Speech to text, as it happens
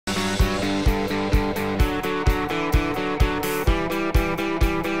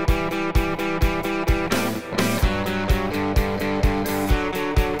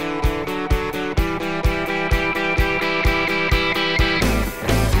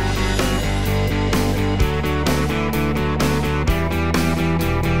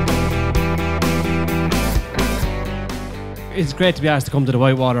it's great to be asked to come to the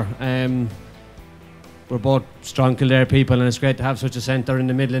WhiteWater. We're both strong Kildare people, and it's great to have such a centre in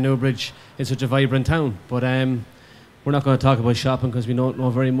the middle of Newbridge in such a vibrant town. But we're not going to talk about shopping because we don't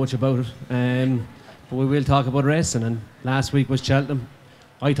know very much about it. But we will talk about racing. And last week was Cheltenham.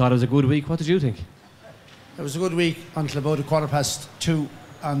 I thought it was a good week. What did you think? It was a good week until about 2:15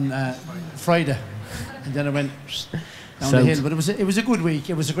 on Friday, and then it went down the hill. But it was a good week.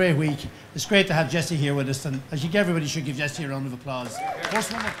 It was a great week. It's great to have Jessie here with us, and I think everybody should give Jessie a round of applause.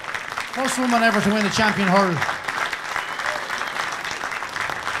 First woman ever to win a champion hurl.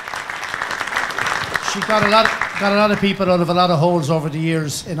 She got a lot of people out of a lot of holes over the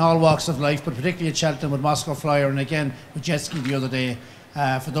years in all walks of life, but particularly at Cheltenham with Moscow Flyer, and again with Jessie the other day.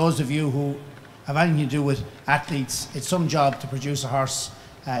 For those of you who have anything to do with athletes, it's some job to produce a horse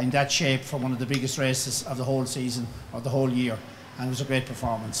in that shape for one of the biggest races of the whole season or the whole year, and it was a great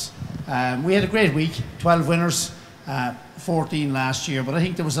performance. We had a great week, 12 winners, 14 last year, but I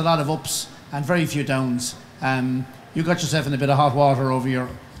think there was a lot of ups and very few downs. You got yourself in a bit of hot water over your,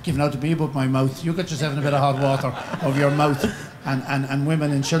 giving out to me about my mouth, you got yourself in a bit of hot water over your mouth, and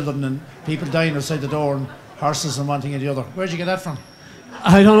women and children and people dying outside the door and horses and one thing and the other. Where'd you get that from?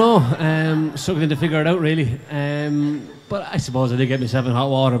 I don't know, struggling to figure it out really. But I suppose I did get myself in hot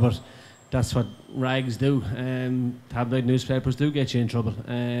water, but that's what rags do. Tabloid newspapers do get you in trouble.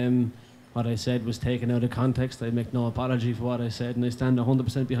 What I said was taken out of context. I make no apology for what I said, and I stand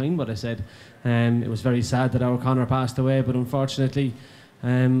 100% behind what I said. It was very sad that our Conor passed away, but unfortunately,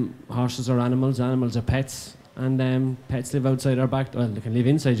 horses are animals, animals are pets, and pets live outside our back door. Well, they can live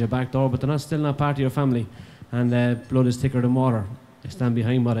inside your back door, but they're still not part of your family, and blood is thicker than water. I stand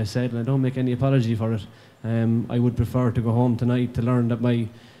behind what I said, and I don't make any apology for it. I would prefer to go home tonight to learn that my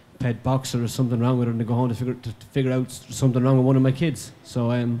pet boxer is something wrong with her, and to go home to figure out something wrong with one of my kids.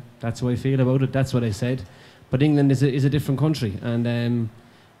 So that's how I feel about it. That's what I said. But England is a different country, and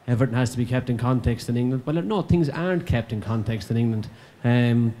everything has to be kept in context in England. Well, no, things aren't kept in context in England.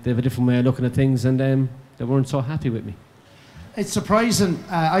 They have a different way of looking at things, and they weren't so happy with me. It's surprising.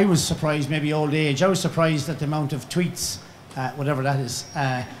 I was surprised, maybe old age. I was surprised at the amount of tweets, whatever that is,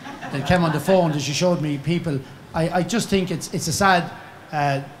 that came on the phone as you showed me people. I just think it's a sad.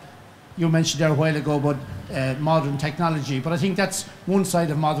 You mentioned there a while ago about modern technology, but I think that's one side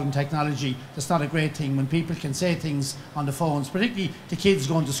of modern technology that's not a great thing, when people can say things on the phones, particularly the kids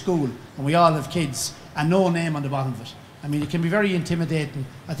going to school, and we all have kids, and no name on the bottom of it. I mean, it can be very intimidating.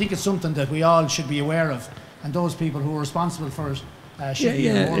 I think it's something that we all should be aware of, and those people who are responsible for it should be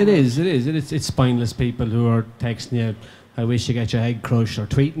aware of. It is. It's spineless people who are texting you, I wish you get your head crushed, or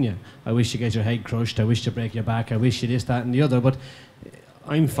tweeting you, I wish you get your head crushed, I wish you break your back, I wish you this, that and the other. But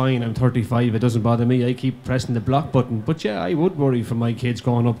I'm fine, I'm 35, it doesn't bother me, I keep pressing the block button. But yeah, I would worry for my kids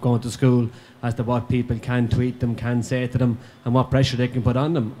growing up, going to school, as to what people can tweet them, can say to them, and what pressure they can put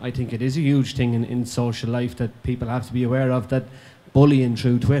on them. I think it is a huge thing in social life that people have to be aware of, that bullying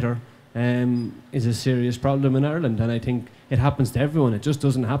through Twitter is a serious problem in Ireland, and I think it happens to everyone. It just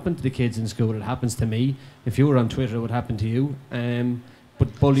doesn't happen to the kids in school, it happens to me. If you were on Twitter, it would happen to you.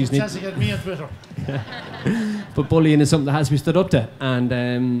 But bullies need... get me on Twitter. But bullying is something that has to be stood up to, and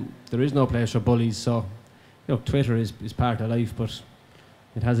there is no place for bullies. So, you know, Twitter is part of life, but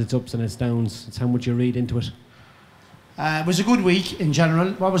it has its ups and its downs. It's how much you read into it. It was a good week in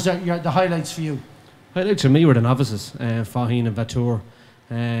general. What was the highlights for you? Highlights for me were the novices, Faheen and Vatour.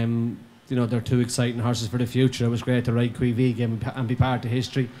 You know, they're two exciting horses for the future. It was great to ride Quivi and be part of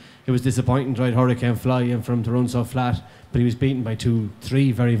history. It was disappointing to ride Hurricane Fly and for him to run so flat, but he was beaten by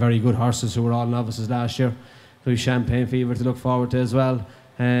three very, very good horses who were all novices last year. So he's Champagne Fever to look forward to as well.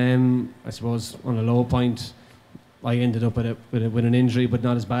 I suppose on a low point, I ended up with an injury, but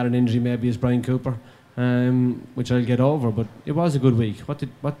not as bad an injury maybe as Brian Cooper, which I'll get over. But it was a good week.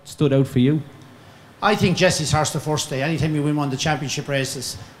 What stood out for you? I think Jessie's horse the first day. Anytime you win one of the championship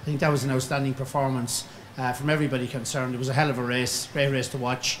races, I think that was an outstanding performance from everybody concerned. It was a hell of a race, great race to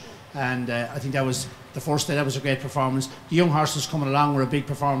watch, and I think that was the first day. That was a great performance. The young horses coming along were a big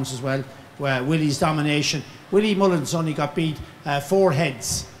performance as well. Willie's domination. Willie Mullen's only got beat 4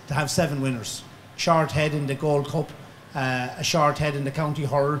 heads to have 7 winners. Short head in the Gold Cup, a short head in the County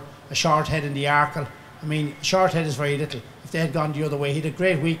Hurl, a short head in the Arkle. I mean, short head is very little. If they had gone the other way, he had a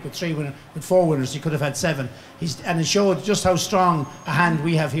great week with 4 winners. He could have had 7. And it showed just how strong a hand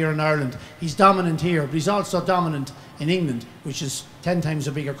we have here in Ireland. He's dominant here, but he's also dominant in England, which is 10 times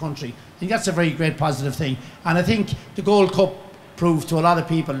a bigger country. I think that's a very great positive thing. And I think the Gold Cup proved to a lot of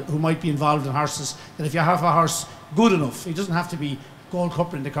people who might be involved in horses that if you have a horse good enough, he doesn't have to be Gold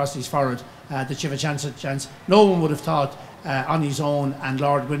Cup in the across his forehead, that you have a chance. No one would have thought on his own and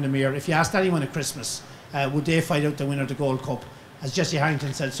Lord Windermere. If you asked anyone at Christmas, would they fight out the winner of the Gold Cup? As Jessie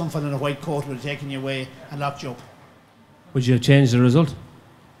Harrington said, some fella in a white coat would have taken you away and locked you up. Would you have changed the result?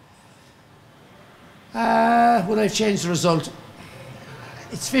 Would I have changed the result?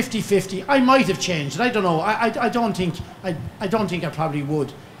 It's 50-50. I might have changed it. I don't know. I don't think I probably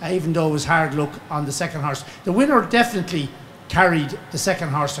would, even though it was hard luck on the second horse. The winner definitely carried the second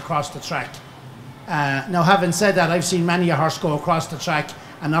horse across the track. Now, having said that, I've seen many a horse go across the track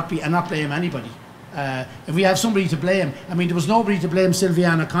and not blame anybody. If we have somebody to blame, I mean, there was nobody to blame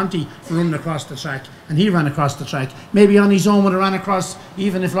Silviano Conti for running across the track, and he ran across the track. Maybe on his own would have ran across,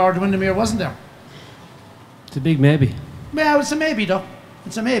 even if Lord Windermere wasn't there. It's a big maybe. Well, it's a maybe though.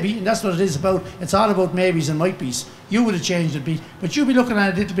 It's a maybe, and that's what it is about. It's all about maybes and might be's. You would have changed it, but you'd be looking at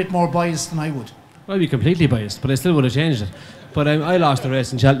it a little bit more biased than I would. I'd be completely biased, but I still would have changed it. But I lost the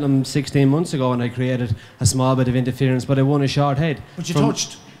race in Cheltenham 16 months ago, and I created a small bit of interference, but I won a short head. But you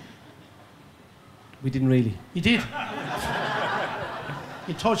touched. We didn't really. You did.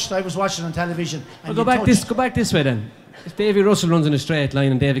 You touched. I was watching on television. And go back this way then. If Davy Russell runs in a straight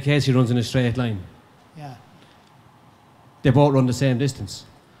line and David Casey runs in a straight line, yeah, they both run the same distance.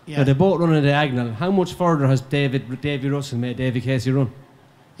 Yeah. Now they both run a diagonal. How much further has Davy Russell made Davy Casey run?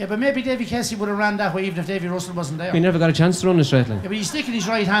 Yeah, but maybe Davy Casey would have ran that way even if Davy Russell wasn't there. He never got a chance to run a straight line. Yeah, but he's sticking his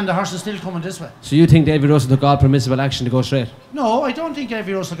right hand, the horse is still coming this way. So you think Davy Russell took all permissible action to go straight? No, I don't think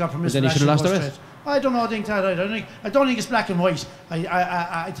Davy Russell got permissible action to go straight. Then he should have lost the race. I don't know. I don't think it's black and white.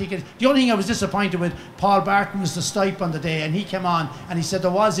 I think the only thing I was disappointed with, Paul Barton was the stipe on the day, and he came on and he said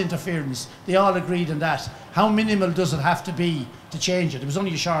there was interference. They all agreed on that. How minimal does it have to be to change it? It was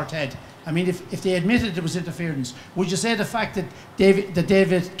only a short head. I mean, if they admitted it was interference, would you say the fact that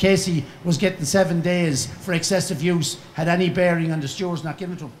David Casey was getting 7 days for excessive use had any bearing on the stewards not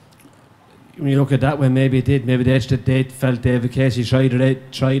giving it to him? When you look at that way, maybe it did. Maybe they felt David Casey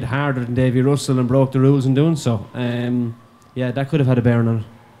tried harder than Davy Russell and broke the rules in doing so. Yeah, that could have had a bearing on it.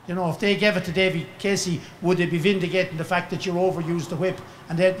 You know, if they gave it to Davy Casey, would they be vindicating the fact that you overused the whip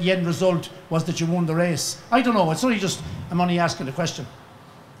and that the end result was that you won the race? I don't know. It's only just, I'm only asking the question.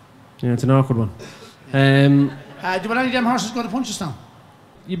 Yeah, it's an awkward one. Do any of them horses go to punches now?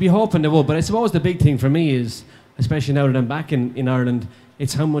 You'd be hoping they would, but I suppose the big thing for me is, especially now that I'm back in Ireland,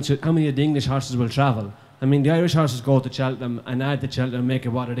 it's how many of the English horses will travel. I mean, the Irish horses go to Cheltenham and add to Cheltenham and make it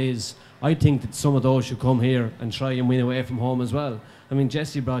what it is. I think that some of those should come here and try and win away from home as well. I mean,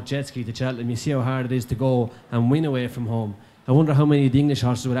 Jessie brought jet ski to Cheltenham. You see how hard it is to go and win away from home. I wonder how many of the English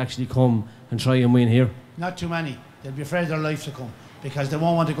horses would actually come and try and win here. Not too many. They'll be afraid of their life to come, because they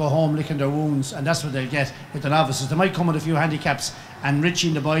won't want to go home licking their wounds, and that's what they'll get with the novices. They might come with a few handicaps, and Richie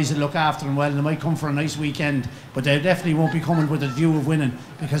and the boys will look after them well, and they might come for a nice weekend, but they definitely won't be coming with a view of winning,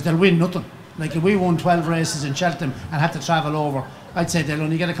 because they'll win nothing. Like if we won 12 races in Cheltenham and had to travel over, I'd say they'll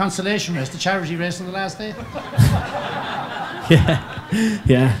only get a consolation race, the charity race on the last day.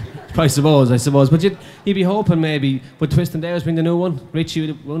 Yeah. I suppose. But you'd be hoping maybe, would Twiston Davis bring the new one?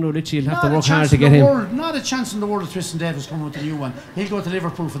 Richie will have to work hard to get him. Not a chance in the world of Twiston Davis coming with the new one. He'll go to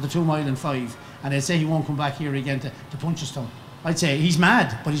Liverpool for the 2 mile and 5, and they'd say he won't come back here again to Punchestown. I'd say he's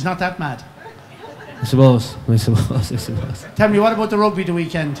mad, but he's not that mad. I suppose. Tell me, what about the rugby the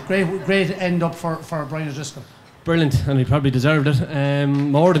weekend? Great end up for Brian O'Driscoll. Brilliant, and he probably deserved it.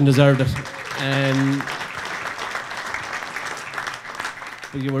 More than deserved it.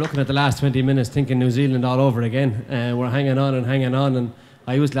 You were looking at the last 20 minutes thinking New Zealand all over again. We're hanging on, and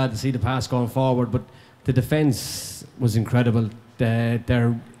I was glad to see the pass going forward, but the defence was incredible.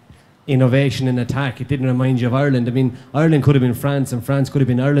 Their innovation in attack, it didn't remind you of Ireland. I mean, Ireland could have been France, and France could have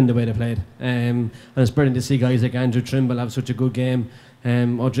been Ireland the way they played. And it's brilliant to see guys like Andrew Trimble have such a good game.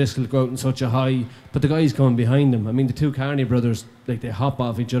 O'Driscoll go out in such a high, but the guys coming behind them, I mean, the two Carney brothers, like, they hop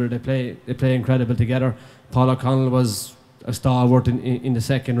off each other, they play incredible together. Paul O'Connell was a stalwart in the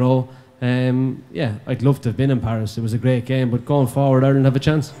second row. Yeah, I'd love to have been in Paris. It was a great game, but going forward, Ireland have a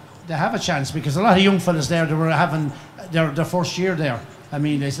chance. They have a chance, because a lot of young fellas there, they were having their first year there. I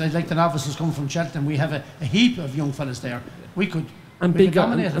mean, it's like the novices come from Cheltenham. We have a heap of young fellas there. We could big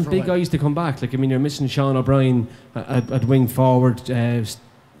guys to come back. Like, I mean, you're missing Sean O'Brien at wing forward, Ferris,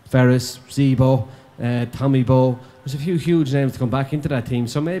 Zebo, Tommy Bowe. There's a few huge names to come back into that team.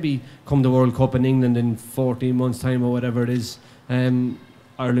 So maybe come the World Cup in England in 14 months' time or whatever it is,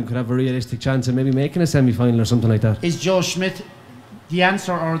 Ireland could have a realistic chance of maybe making a semi-final or something like that. Is Joe Schmidt the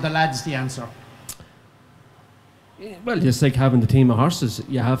answer, or the lads the answer? Well, just like having the team of horses,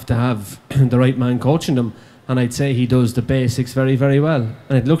 you have to have the right man coaching them. And I'd say he does the basics very, very well.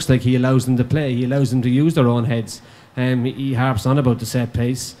 And it looks like he allows them to play. He allows them to use their own heads. He harps on about the set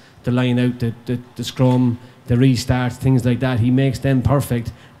pace, the line out, the scrum. the restarts, things like that. He makes them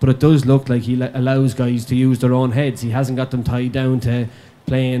perfect, but it does look like he allows guys to use their own heads. He hasn't got them tied down to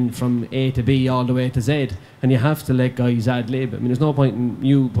playing from A to B all the way to Z, and you have to let guys ad-lib. I mean, there's no point in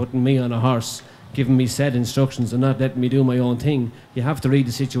you putting me on a horse, giving me set instructions and not letting me do my own thing. You have to read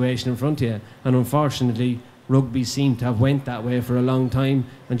the situation in front of you, and unfortunately rugby seemed to have went that way for a long time,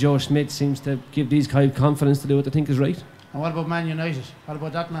 and Joe Schmidt seems to give these guys confidence to do what they think is right. And what about Man United? What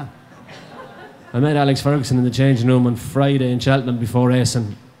about that man? I met Alex Ferguson in the changing room on Friday in Cheltenham before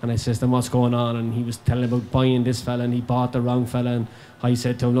racing, and I said to him, what's going on? And he was telling about buying this fella, and he bought the wrong fella. And I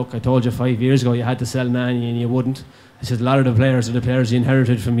said to him, look, I told you 5 years ago you had to sell Nanny and you wouldn't. I said, a lot of the players are the players you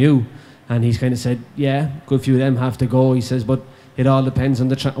inherited from you. And he's kind of said, yeah, a good few of them have to go. He says, but it all depends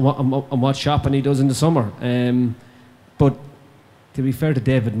on on what shopping he does in the summer. But to be fair to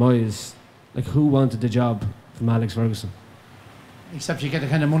David Moyes, like, who wanted the job from Alex Ferguson? Except you get the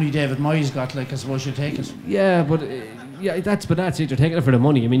kind of money David Moyes got, like, I suppose you take it. Yeah, but that's it. You're taking it for the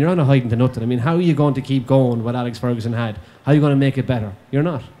money. I mean, you're not hiding to nothing. I mean, how are you going to keep going what Alex Ferguson had? How are you going to make it better? You're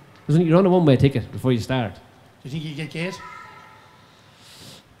not. You're on a one-way ticket before you start. Do you think you get Gate?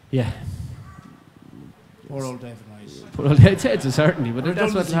 Yeah. Poor old David Moyes. Well, it's a certainty, but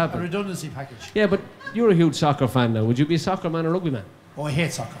that's what's A happened. redundancy package. Yeah, but you're a huge soccer fan now. Would you be a soccer man or rugby man? Oh, I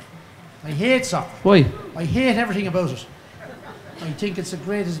hate soccer. I hate soccer. Why? I hate everything about it. I think it's the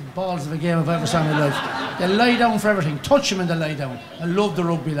greatest balls of a game I've ever seen in my life. They lie down for everything. Touch them and they lie down. I love the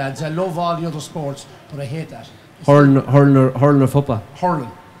rugby lads. I love all the other sports, but I hate that. Hurling or football?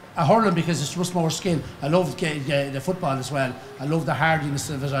 Hurling. Hurling because it's just more skill. I love the football as well. I love the hardiness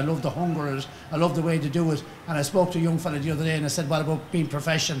of it. I love the hunger of it. I love the way to do it. And I spoke to a young fella the other day and I said, what about being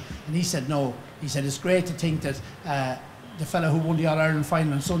professional? And he said no. He said it's great to think that the fella who won the All-Ireland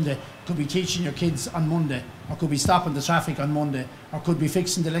final on Sunday could be teaching your kids on Monday, or could be stopping the traffic on Monday, or could be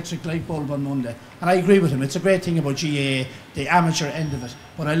fixing the electric light bulb on Monday. And I agree with him. It's a great thing about GAA, the amateur end of it.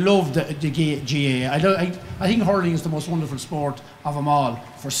 But I love the GAA. I think hurling is the most wonderful sport of them all,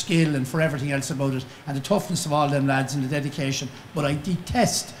 for skill and for everything else about it, and the toughness of all them lads and the dedication. But I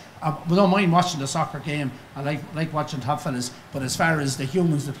detest, I don't mind watching the soccer game. I like watching top fellas. But as far as the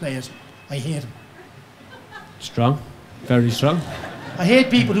humans that play it, I hate them. Strong. Very strong. I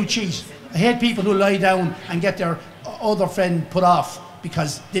hate people who cheat. I hate people who lie down and get their other friend put off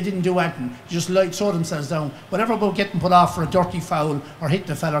because they didn't do anything. Just throw themselves down. Whatever about getting put off for a dirty foul or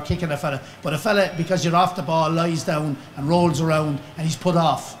hitting a fella or kicking a fella. But a fella, because you're off the ball, lies down and rolls around and he's put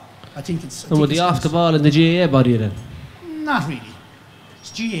off. I think it's... And with the off the ball in the GAA body then? Not really.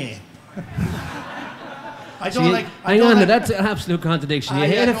 It's GAA. Hang on, that's an absolute contradiction. You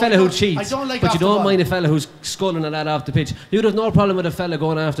hate a fella who cheats, but you don't mind a fella who's sculling a lad off the pitch. You'd have no problem with a fella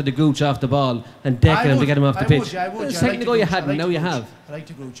going after the gooch off the ball and decking him to get him off the pitch. A second ago you hadn't, now you have. I like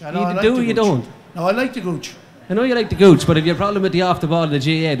the gooch. You do or you don't? No, I like the gooch. I know you like the gooch, but if you have a problem with the off the ball in the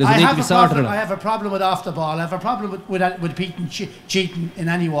GAA, does it need to be sorted out? I have a problem with off the ball. I have a problem with cheating in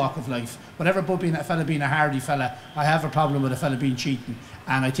any walk of life. Whatever about being a fella being a hardy fella, I have a problem with a fella being cheating.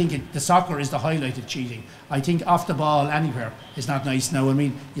 And I think the soccer is the highlight of cheating. I think off the ball anywhere is not nice now. I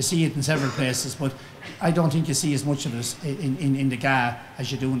mean, you see it in several places, but I don't think you see as much of it in the GAA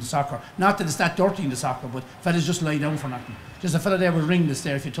as you do in the soccer. Not that it's that dirty in the soccer, but fellas just lie down for nothing. There's a fella there with ringless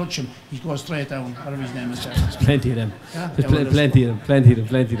there. If you touch him, he goes straight down, whatever his name is there. There's plenty of them. Yeah? There's plenty of them.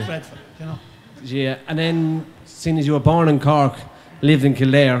 Dreadful, you know. Yeah, and then, seeing as you were born in Cork, lived in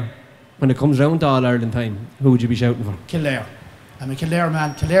Kildare, when it comes round to All-Ireland time, who would you be shouting for? Kildare. I'm a Kildare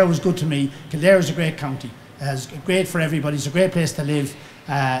man. Kildare was good to me. Kildare is a great county. It's great for everybody. It's a great place to live.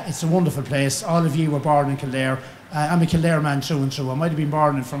 It's a wonderful place. All of you were born in Kildare. I'm a Kildare man through and through. I might have been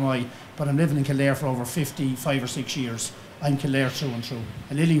born in Fermoy, but I'm living in Kildare for over 55 or 6 years. I'm Kildare through and through.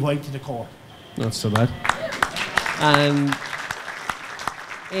 A lily white to the core. Not so bad. And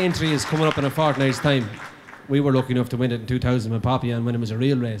Aintree is coming up in a fortnight's time. We were lucky enough to win it in 2000 with Papillon when it was a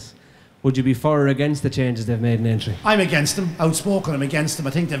real race. Would you be for or against the changes they've made in Aintree? I'm against them, outspoken. I'm against them. I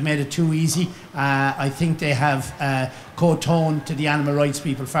think they've made it too easy. I think they have co-toned to the animal rights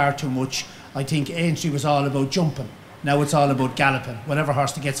people far too much. I think Aintree was all about jumping. Now it's all about galloping. Whatever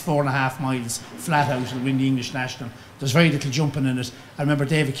horse that gets 4.5 miles flat out will win the English National. There's very little jumping in it. I remember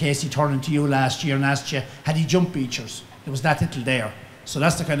David Casey turning to you last year and asked you, had he jump beachers? There was that little there. So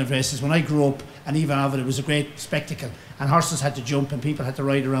that's the kind of races. When I grew up, and even of it was a great spectacle. And horses had to jump and people had to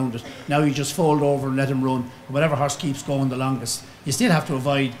ride around it. Now you just fold over and let him run. And whatever horse keeps going the longest. You still have to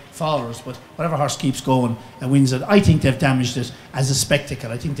avoid fallers, but whatever horse keeps going and wins it. I think they've damaged it as a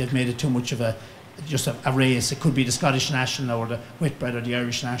spectacle. I think they've made it too much of a race. It could be the Scottish National or the Whitbread or the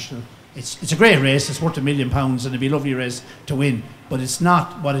Irish National. It's a great race. It's worth £1 million and it'd be a lovely race to win. But it's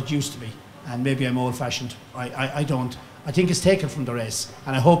not what it used to be. and maybe I'm old-fashioned. I don't. I think it's taken from the race,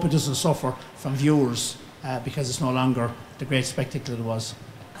 and I hope it doesn't suffer from viewers because it's no longer the great spectacle it was.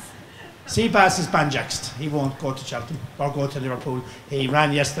 Seabass is banjaxed. He won't go to Cheltenham or go to Liverpool. He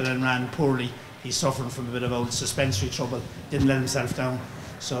ran yesterday and ran poorly. He's suffering from a bit of old suspensory trouble. Didn't let himself down,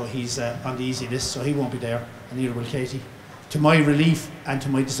 so he's on the easy list, so he won't be there, and neither will Katie. To my relief and to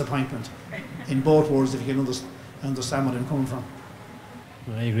my disappointment, in both words, if you can understand where I'm coming from.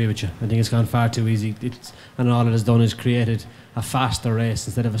 I agree with you. I think it's gone far too easy. And all it has done is created a faster race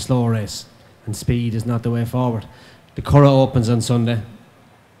instead of a slower race. And speed is not the way forward. The Curragh opens on Sunday.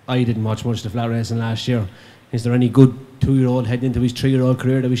 I didn't watch much of the flat racing last year. Is there any good 2-year-old heading into his 3-year-old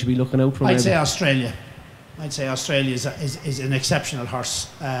career that we should be looking out for? I'd say Australia. I'd say Australia is an exceptional horse.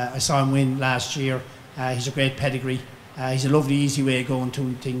 I saw him win last year. He's a great pedigree. He's a lovely, easy way of going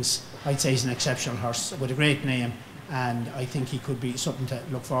to things. I'd say he's an exceptional horse with a great name, and I think he could be something to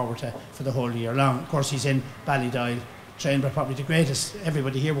look forward to for the whole year long. Of course, he's in Ballydial, trained by probably the greatest,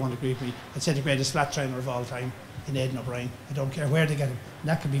 everybody here won't agree with me, I'd say the greatest flat trainer of all time, in Aidan O'Brien. I don't care where they get him. And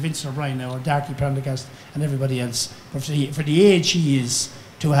that could be Vincent O'Brien now, or Darky Prendergast, and everybody else. But for the age he is,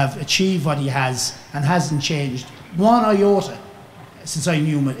 to have achieved what he has, and hasn't changed one iota since I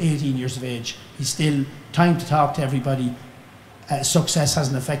knew him at 18 years of age. He's still time to talk to everybody. Success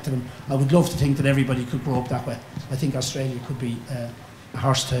hasn't affected him. I would love to think that everybody could grow up that way. I think Australia could be a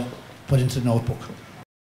horse to put into the notebook.